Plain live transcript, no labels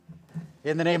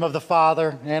In the name of the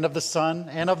Father, and of the Son,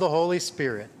 and of the Holy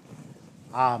Spirit.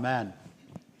 Amen.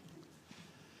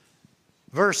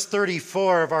 Verse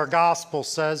 34 of our gospel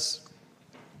says,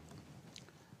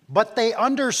 "But they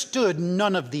understood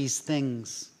none of these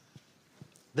things.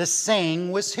 This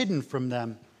saying was hidden from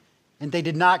them, and they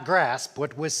did not grasp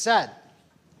what was said."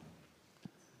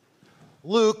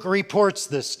 Luke reports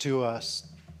this to us.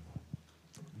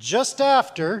 Just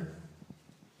after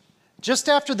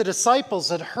the disciples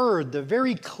had heard the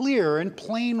very clear and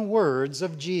plain words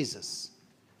of Jesus,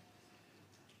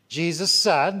 Jesus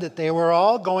said that they were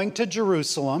all going to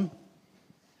Jerusalem,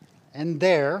 and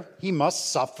there he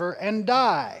must suffer and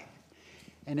die.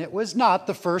 And it was not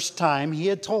the first time he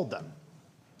had told them.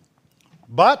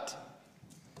 But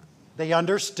they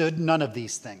understood none of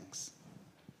these things.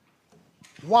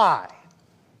 Why?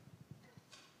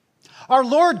 Our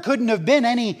Lord couldn't have been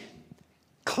any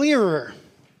clearer.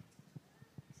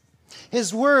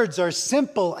 His words are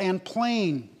simple and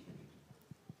plain.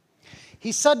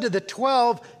 He said to the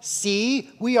 12,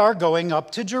 "See, we are going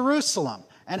up to Jerusalem,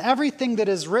 and everything that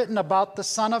is written about the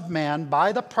Son of Man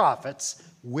by the prophets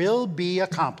will be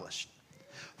accomplished.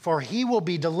 For he will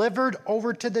be delivered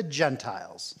over to the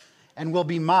Gentiles, and will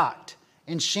be mocked,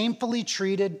 and shamefully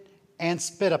treated, and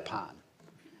spit upon.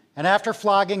 And after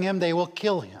flogging him, they will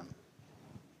kill him."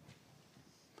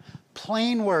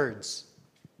 Plain words.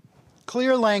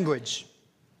 Clear language.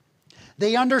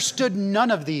 They understood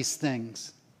none of these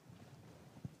things.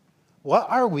 What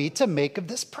are we to make of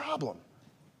this problem?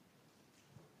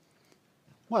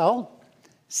 Well,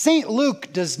 St.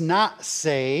 Luke does not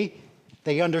say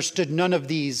they understood none of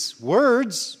these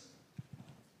words.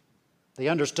 They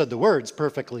understood the words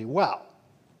perfectly well.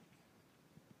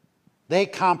 They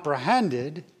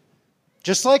comprehended,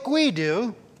 just like we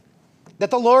do,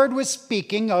 that the Lord was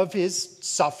speaking of his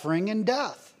suffering and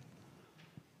death.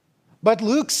 But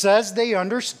Luke says they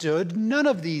understood none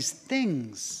of these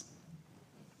things.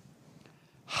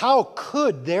 How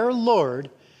could their Lord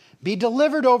be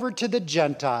delivered over to the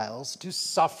Gentiles to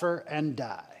suffer and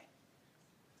die?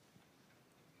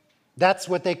 That's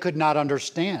what they could not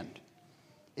understand.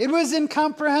 It was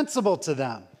incomprehensible to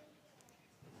them.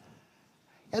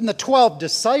 And the 12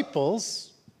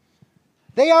 disciples,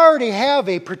 they already have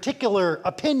a particular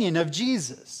opinion of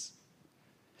Jesus,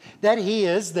 that he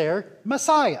is their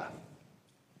Messiah,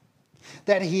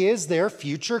 that he is their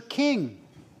future king.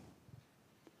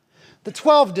 The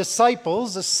 12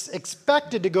 disciples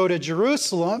expected to go to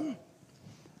Jerusalem,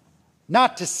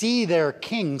 not to see their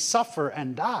king suffer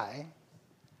and die,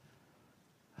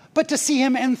 but to see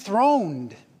him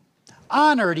enthroned,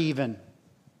 honored even.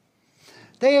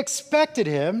 They expected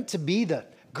him to be the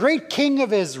great king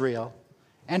of Israel,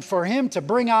 and for him to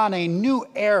bring on a new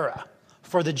era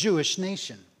for the Jewish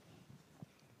nation.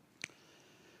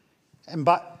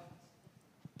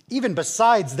 Even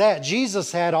besides that,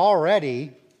 Jesus had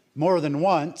already, more than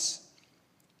once,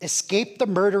 escaped the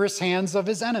murderous hands of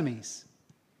his enemies.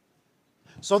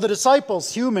 So the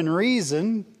disciples' human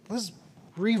reason was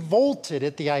revolted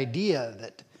at the idea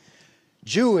that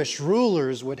Jewish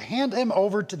rulers would hand him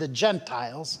over to the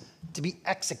Gentiles to be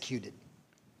executed.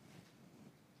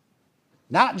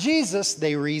 Not Jesus,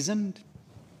 they reasoned.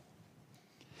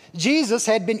 Jesus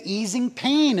had been easing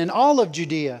pain in all of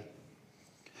Judea.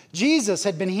 Jesus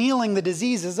had been healing the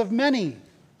diseases of many.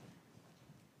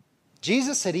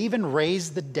 Jesus had even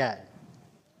raised the dead.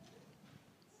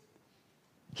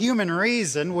 Human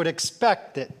reason would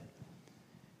expect that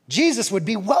Jesus would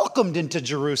be welcomed into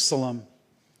Jerusalem.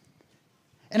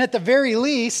 And at the very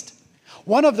least,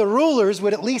 one of the rulers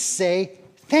would at least say,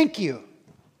 "Thank you."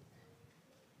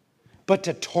 But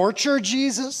to torture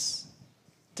Jesus,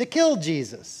 to kill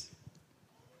Jesus,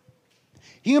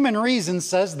 human reason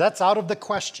says that's out of the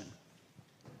question.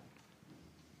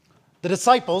 The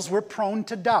disciples were prone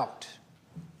to doubt.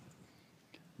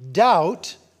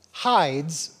 Doubt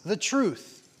hides the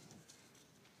truth.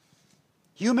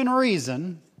 Human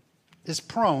reason is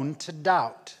prone to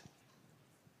doubt.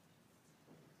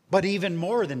 But even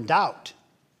more than doubt,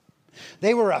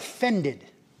 they were offended.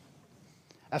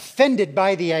 Offended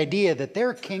by the idea that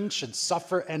their king should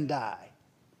suffer and die.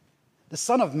 The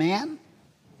Son of Man?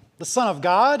 The Son of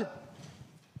God?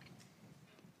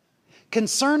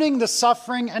 Concerning the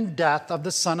suffering and death of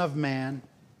the Son of Man,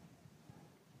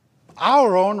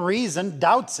 our own reason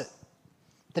doubts it.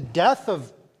 The death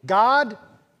of God,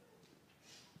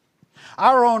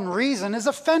 our own reason is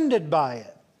offended by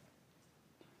it.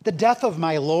 The death of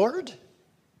my Lord?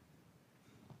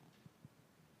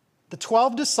 The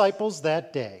 12 disciples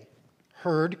that day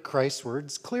heard Christ's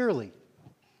words clearly.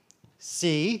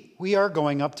 See, we are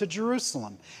going up to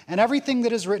Jerusalem, and everything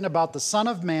that is written about the Son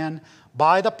of Man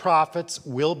by the prophets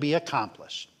will be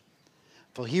accomplished.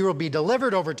 For he will be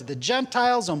delivered over to the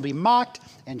Gentiles and will be mocked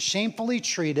and shamefully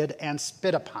treated and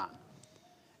spit upon.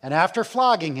 And after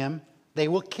flogging him, they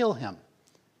will kill him.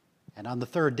 And on the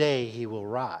third day he will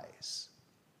rise.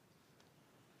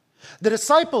 The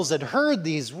disciples had heard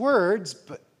these words,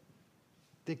 but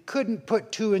they couldn't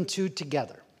put two and two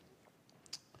together.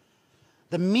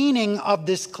 The meaning of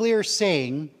this clear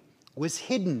saying was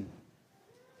hidden.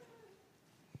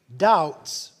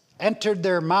 Doubts entered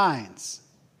their minds.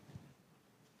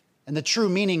 And the true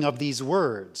meaning of these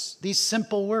words, these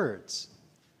simple words,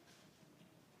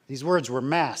 these words were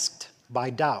masked by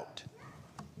doubt.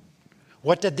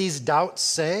 What did these doubts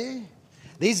say?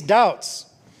 These doubts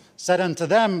said unto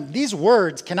them, these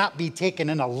words cannot be taken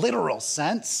in a literal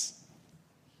sense.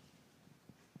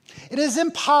 It is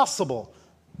impossible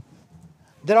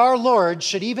that our Lord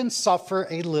should even suffer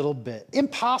a little bit.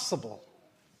 Impossible.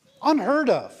 Unheard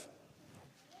of.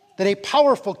 That a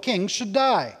powerful king should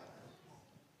die.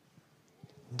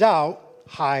 Doubt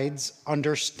hides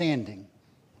understanding.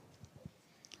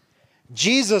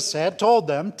 Jesus had told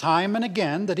them time and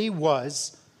again that he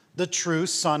was the true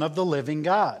Son of the living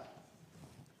God.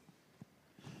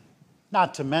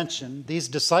 Not to mention, these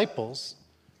disciples,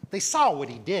 they saw what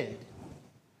he did.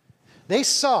 They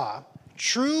saw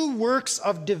true works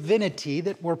of divinity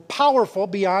that were powerful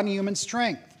beyond human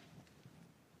strength.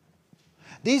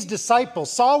 These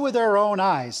disciples saw with their own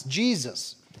eyes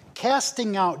Jesus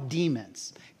casting out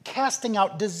demons, casting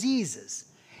out diseases,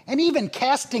 and even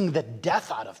casting the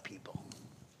death out of people.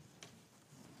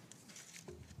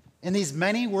 In these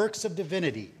many works of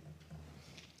divinity,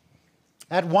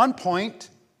 at one point,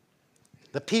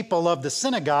 the people of the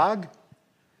synagogue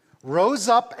rose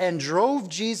up and drove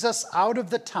Jesus out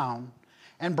of the town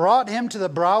and brought him to the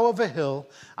brow of a hill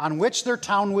on which their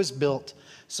town was built,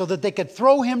 so that they could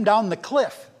throw him down the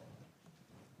cliff.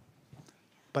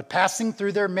 But passing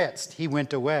through their midst, he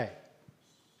went away.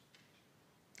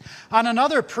 On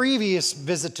another previous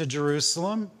visit to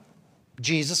Jerusalem,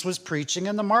 Jesus was preaching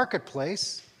in the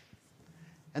marketplace,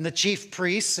 and the chief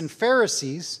priests and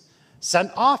Pharisees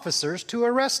sent officers to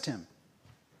arrest him.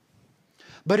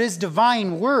 But his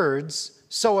divine words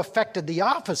so affected the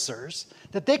officers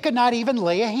that they could not even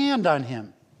lay a hand on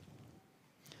him.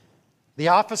 The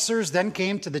officers then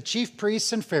came to the chief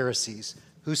priests and Pharisees,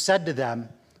 who said to them,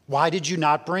 "Why did you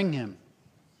not bring him?"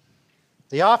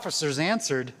 The officers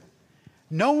answered,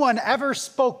 "No one ever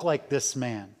spoke like this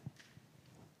man."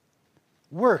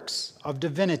 Works of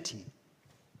divinity.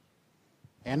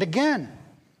 And again,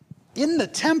 in the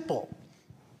temple,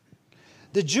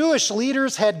 the Jewish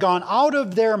leaders had gone out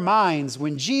of their minds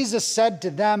when Jesus said to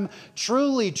them,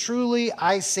 "Truly, truly,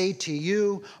 I say to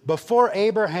you, before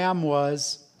Abraham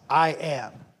was, I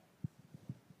am."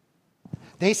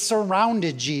 They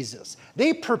surrounded Jesus.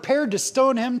 They prepared to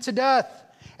stone him to death.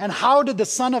 And how did the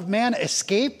Son of Man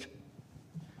escape?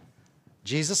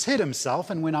 Jesus hid himself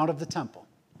and went out of the temple.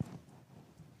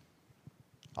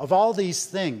 Of all these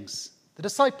things, the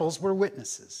disciples were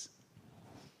witnesses.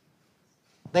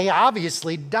 They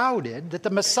obviously doubted that the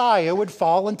Messiah would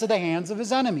fall into the hands of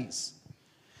his enemies.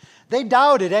 They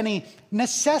doubted any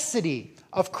necessity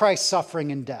of Christ's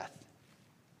suffering and death.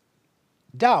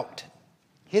 Doubt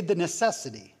hid the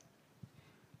necessity.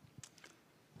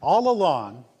 All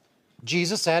along,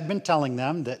 Jesus had been telling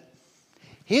them that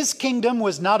his kingdom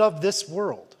was not of this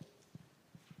world.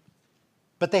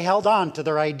 But they held on to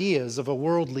their ideas of a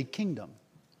worldly kingdom.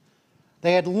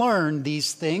 They had learned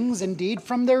these things, indeed,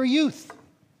 from their youth.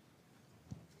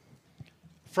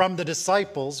 From the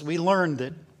disciples, we learned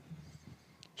that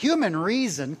human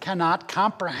reason cannot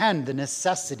comprehend the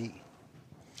necessity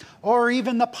or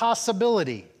even the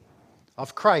possibility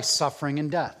of Christ's suffering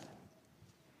and death.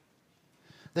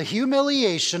 The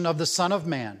humiliation of the Son of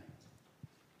Man,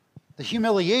 the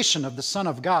humiliation of the Son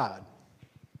of God,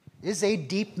 is a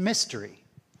deep mystery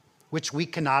which we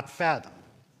cannot fathom.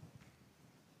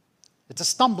 It's a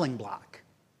stumbling block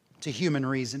to human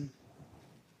reason.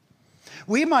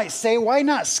 We might say, why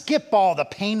not skip all the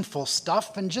painful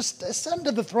stuff and just ascend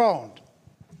to the throne?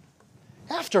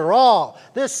 After all,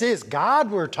 this is God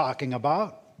we're talking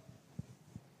about.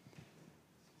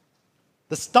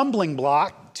 The stumbling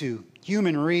block to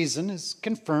human reason is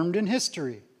confirmed in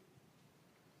history.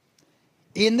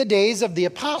 In the days of the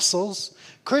apostles,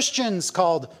 Christians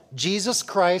called Jesus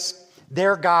Christ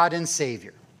their God and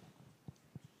Savior.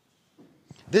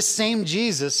 This same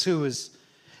Jesus who was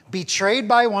betrayed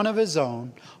by one of his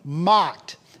own,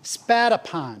 mocked, spat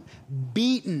upon,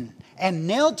 beaten, and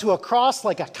nailed to a cross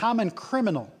like a common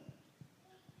criminal.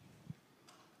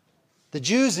 The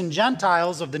Jews and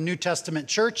Gentiles of the New Testament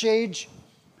church age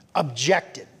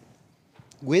objected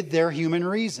with their human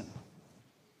reason.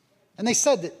 And they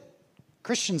said that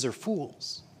Christians are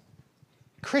fools.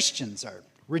 Christians are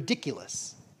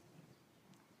ridiculous.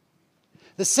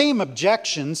 The same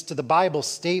objections to the Bible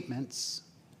statements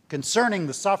concerning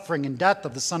the suffering and death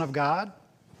of the Son of God,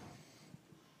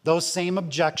 those same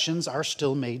objections are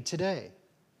still made today.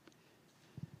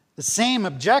 The same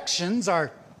objections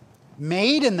are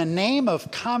made in the name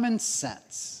of common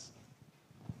sense.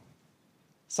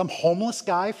 Some homeless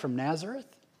guy from Nazareth,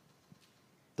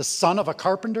 the son of a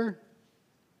carpenter,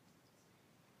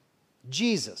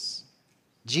 Jesus,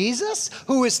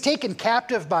 who was taken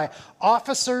captive by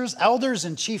officers, elders,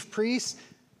 and chief priests,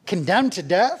 condemned to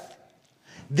death.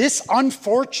 This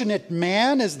unfortunate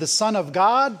man is the Son of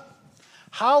God.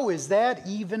 How is that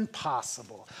even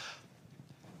possible?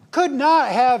 Could not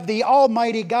have the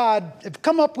Almighty God have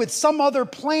come up with some other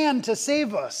plan to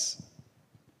save us,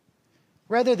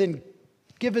 rather than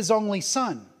give his only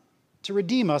Son to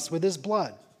redeem us with his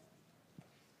blood?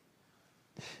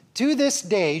 To this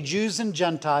day, Jews and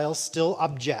Gentiles still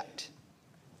object.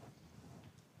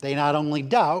 They not only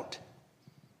doubt,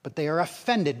 but they are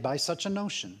offended by such a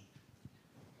notion.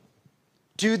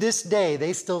 To this day,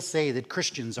 they still say that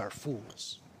Christians are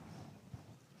fools.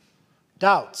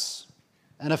 Doubts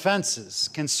and offenses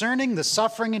concerning the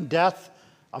suffering and death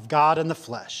of God in the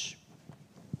flesh.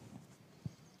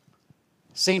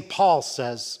 St. Paul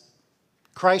says,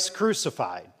 Christ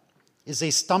crucified is a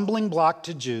stumbling block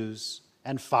to Jews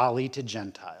and folly to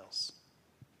Gentiles.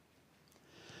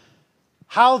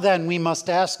 How then, we must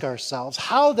ask ourselves,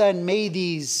 how then may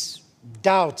these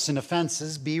doubts and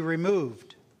offenses be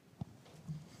removed?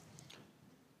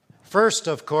 First,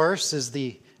 of course, is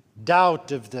the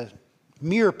doubt of the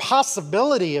mere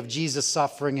possibility of Jesus'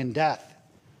 suffering and death.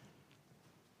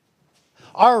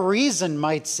 Our reason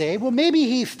might say, well, maybe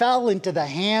he fell into the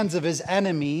hands of his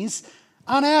enemies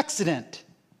on accident.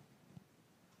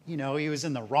 He was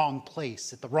in the wrong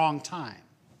place at the wrong time.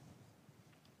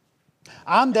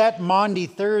 On that Maundy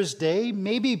Thursday,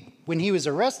 maybe when he was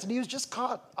arrested, he was just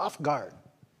caught off guard.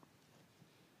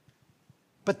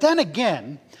 But then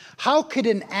again, how could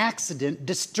an accident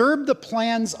disturb the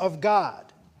plans of God?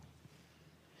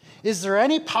 Is there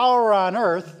any power on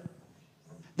earth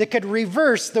that could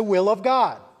reverse the will of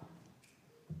God?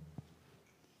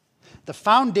 The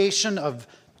foundation of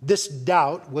this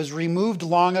doubt was removed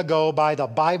long ago by the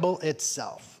Bible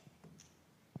itself.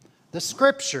 The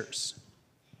Scriptures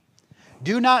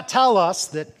do not tell us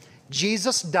that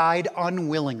Jesus died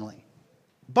unwillingly,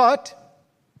 but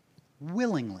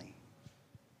willingly.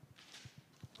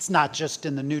 It's not just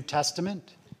in the New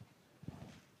Testament.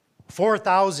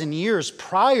 4,000 years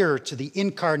prior to the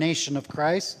incarnation of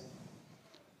Christ,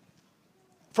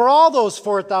 for all those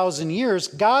 4,000 years,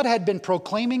 God had been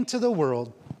proclaiming to the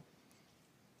world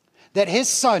that his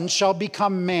Son shall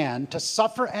become man to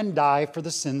suffer and die for the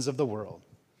sins of the world.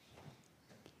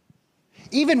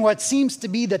 Even what seems to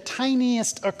be the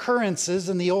tiniest occurrences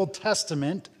in the Old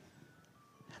Testament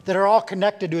that are all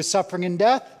connected to his suffering and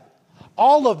death,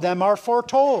 all of them are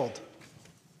foretold.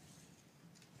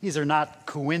 These are not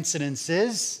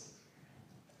coincidences.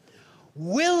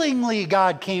 Willingly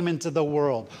God came into the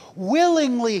world.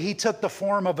 Willingly he took the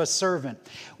form of a servant.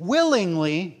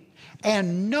 Willingly,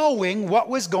 and knowing what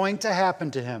was going to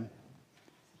happen to him,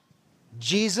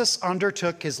 Jesus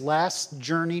undertook his last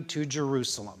journey to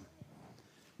Jerusalem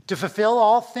to fulfill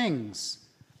all things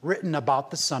written about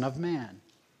the Son of Man.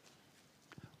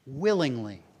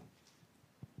 Willingly.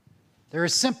 There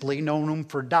is simply no room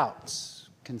for doubts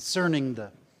concerning the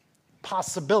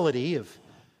possibility of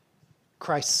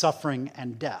Christ's suffering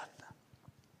and death.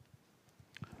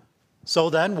 So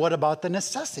then, what about the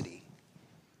necessity?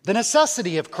 The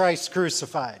necessity of Christ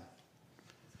crucified.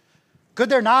 Could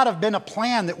there not have been a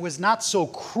plan that was not so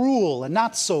cruel and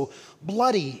not so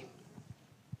bloody?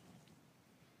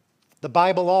 The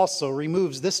Bible also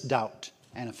removes this doubt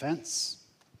and offense.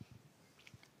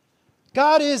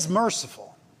 God is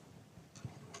merciful.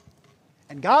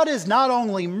 And God is not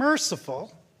only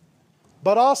merciful,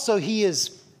 but also he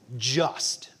is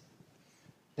just.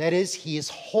 That is, he is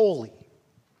holy.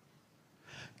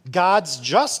 God's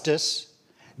justice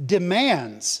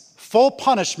demands full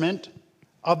punishment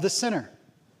of the sinner.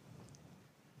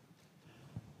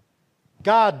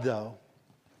 God, though,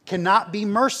 cannot be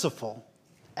merciful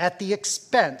at the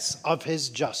expense of his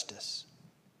justice.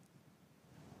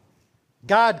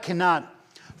 God cannot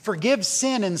forgive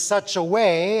sin in such a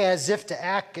way as if to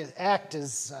act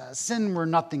as sin were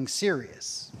nothing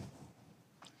serious.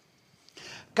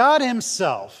 God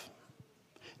himself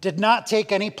did not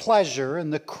take any pleasure in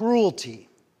the cruelty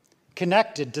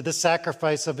connected to the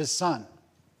sacrifice of his Son.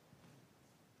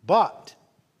 But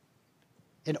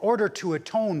in order to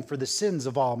atone for the sins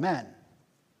of all men,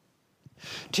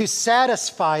 to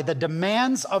satisfy the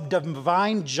demands of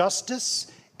divine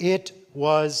justice, it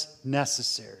was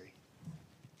necessary.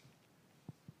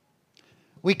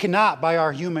 We cannot, by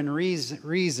our human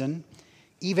reason,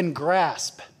 even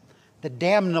grasp the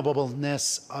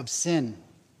damnableness of sin.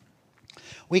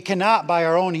 We cannot, by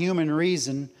our own human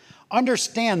reason,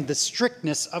 understand the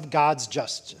strictness of God's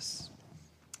justice.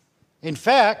 In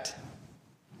fact,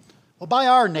 by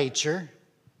our nature,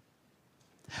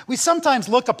 we sometimes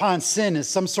look upon sin as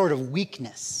some sort of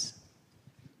weakness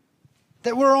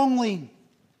that we're only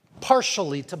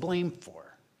partially to blame for.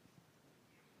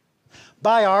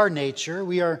 By our nature,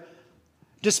 we are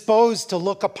disposed to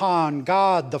look upon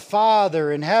God the Father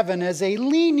in heaven as a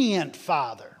lenient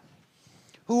Father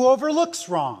who overlooks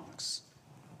wrongs.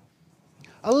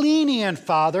 A lenient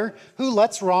Father who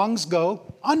lets wrongs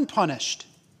go unpunished.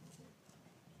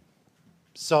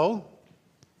 So,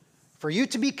 for you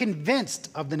to be convinced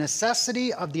of the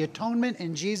necessity of the atonement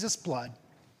in Jesus' blood,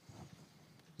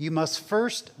 you must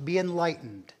first be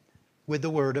enlightened with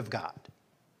the Word of God.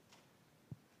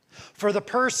 For the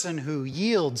person who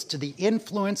yields to the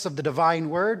influence of the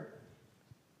divine Word,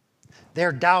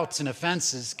 their doubts and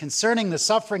offenses concerning the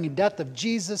suffering and death of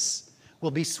Jesus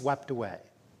will be swept away.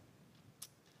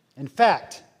 In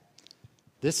fact,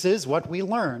 this is what we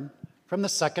learn from the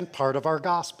second part of our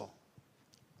gospel.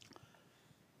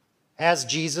 As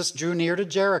Jesus drew near to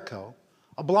Jericho,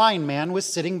 a blind man was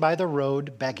sitting by the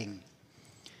road begging.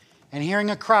 And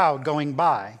hearing a crowd going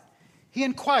by, he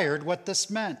inquired what this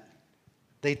meant.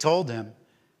 They told him,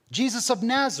 "Jesus of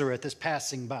Nazareth is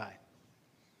passing by."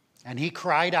 And he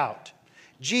cried out,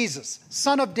 "Jesus,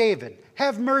 Son of David,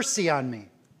 have mercy on me."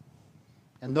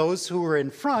 And those who were in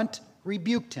front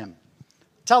rebuked him,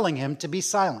 telling him to be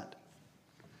silent.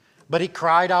 But he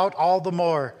cried out all the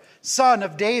more, "Son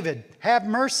of David, have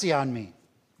mercy on me."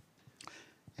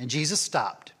 And Jesus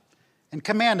stopped and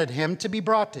commanded him to be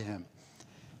brought to him.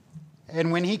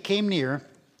 And when he came near,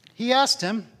 he asked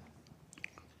him,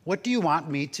 "What do you want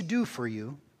me to do for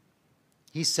you?"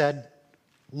 He said,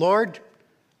 "Lord,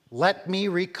 let me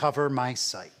recover my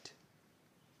sight."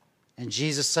 And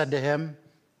Jesus said to him,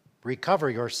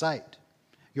 "Recover your sight.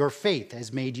 Your faith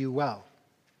has made you well."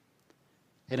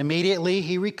 And immediately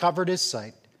he recovered his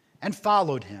sight and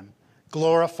followed him,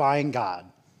 glorifying God.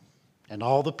 And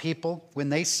all the people, when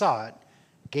they saw it,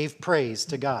 gave praise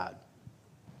to God.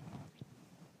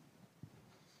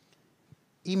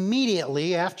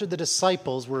 Immediately after the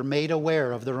disciples were made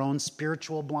aware of their own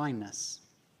spiritual blindness,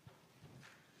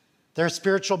 their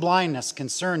spiritual blindness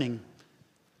concerning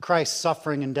Christ's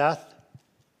suffering and death,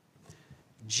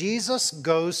 Jesus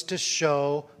goes to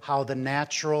show how the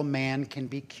natural man can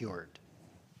be cured.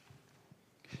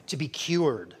 To be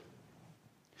cured.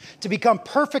 To become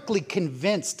perfectly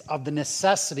convinced of the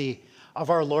necessity of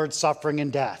our Lord's suffering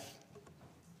and death.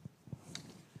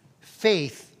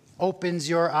 Faith opens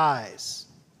your eyes.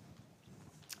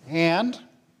 And,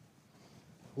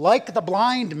 like the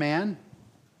blind man,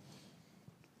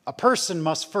 a person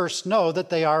must first know that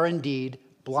they are indeed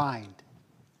blind.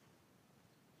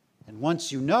 And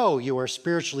once you know you are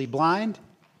spiritually blind,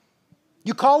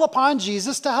 you call upon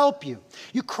Jesus to help you.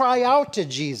 You cry out to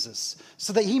Jesus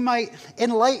so that he might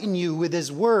enlighten you with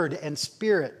his word and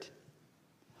spirit.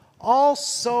 All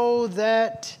so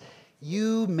that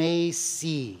you may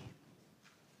see.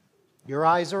 Your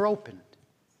eyes are opened.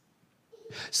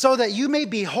 So that you may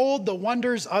behold the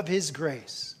wonders of his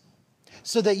grace.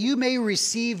 So that you may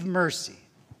receive mercy.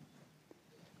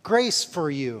 Grace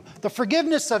for you. The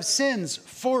forgiveness of sins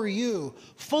for you.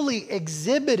 Fully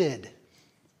exhibited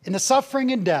in the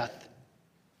suffering and death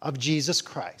of Jesus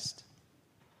Christ.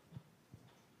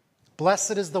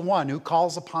 Blessed is the one who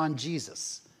calls upon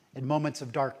Jesus in moments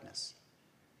of darkness.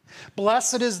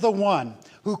 Blessed is the one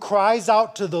who cries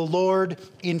out to the Lord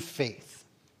in faith.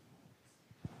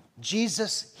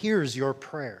 Jesus hears your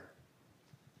prayer.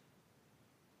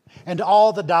 And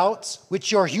all the doubts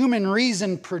which your human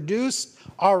reason produced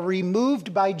are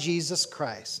removed by Jesus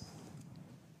Christ.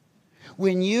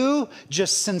 When you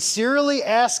just sincerely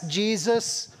ask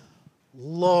Jesus,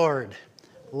 "Lord,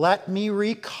 let me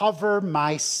recover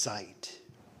my sight,"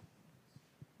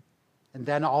 and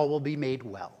then all will be made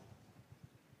well.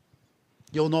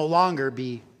 You'll no longer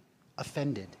be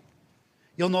offended.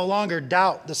 You'll no longer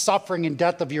doubt the suffering and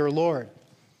death of your Lord.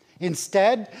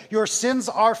 Instead, your sins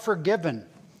are forgiven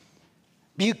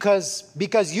because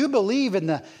you believe in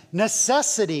the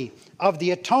necessity of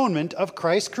the atonement of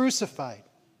Christ crucified.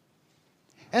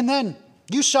 And then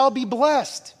you shall be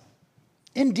blessed.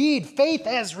 Indeed, faith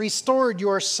has restored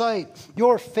your sight.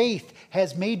 Your faith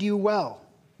has made you well.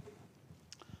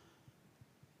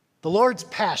 The Lord's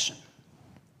passion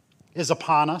is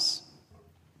upon us,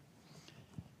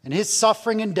 and his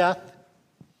suffering and death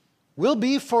will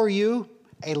be for you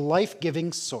a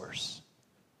life-giving source,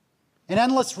 an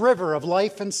endless river of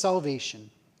life and salvation.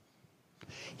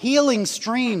 Healing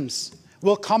streams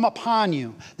will come upon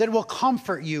you that will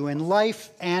comfort you in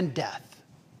life and death.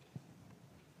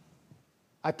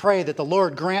 I pray that the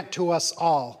Lord grant to us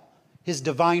all his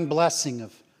divine blessing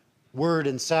of word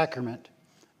and sacrament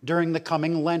during the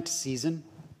coming Lent season.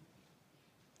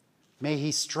 May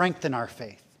he strengthen our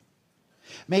faith.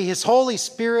 May his Holy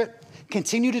Spirit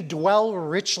continue to dwell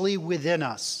richly within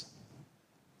us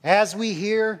as we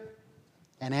hear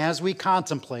and as we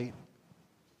contemplate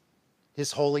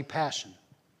his holy passion,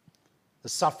 the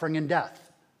suffering and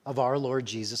death of our Lord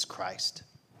Jesus Christ.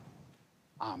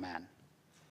 Amen.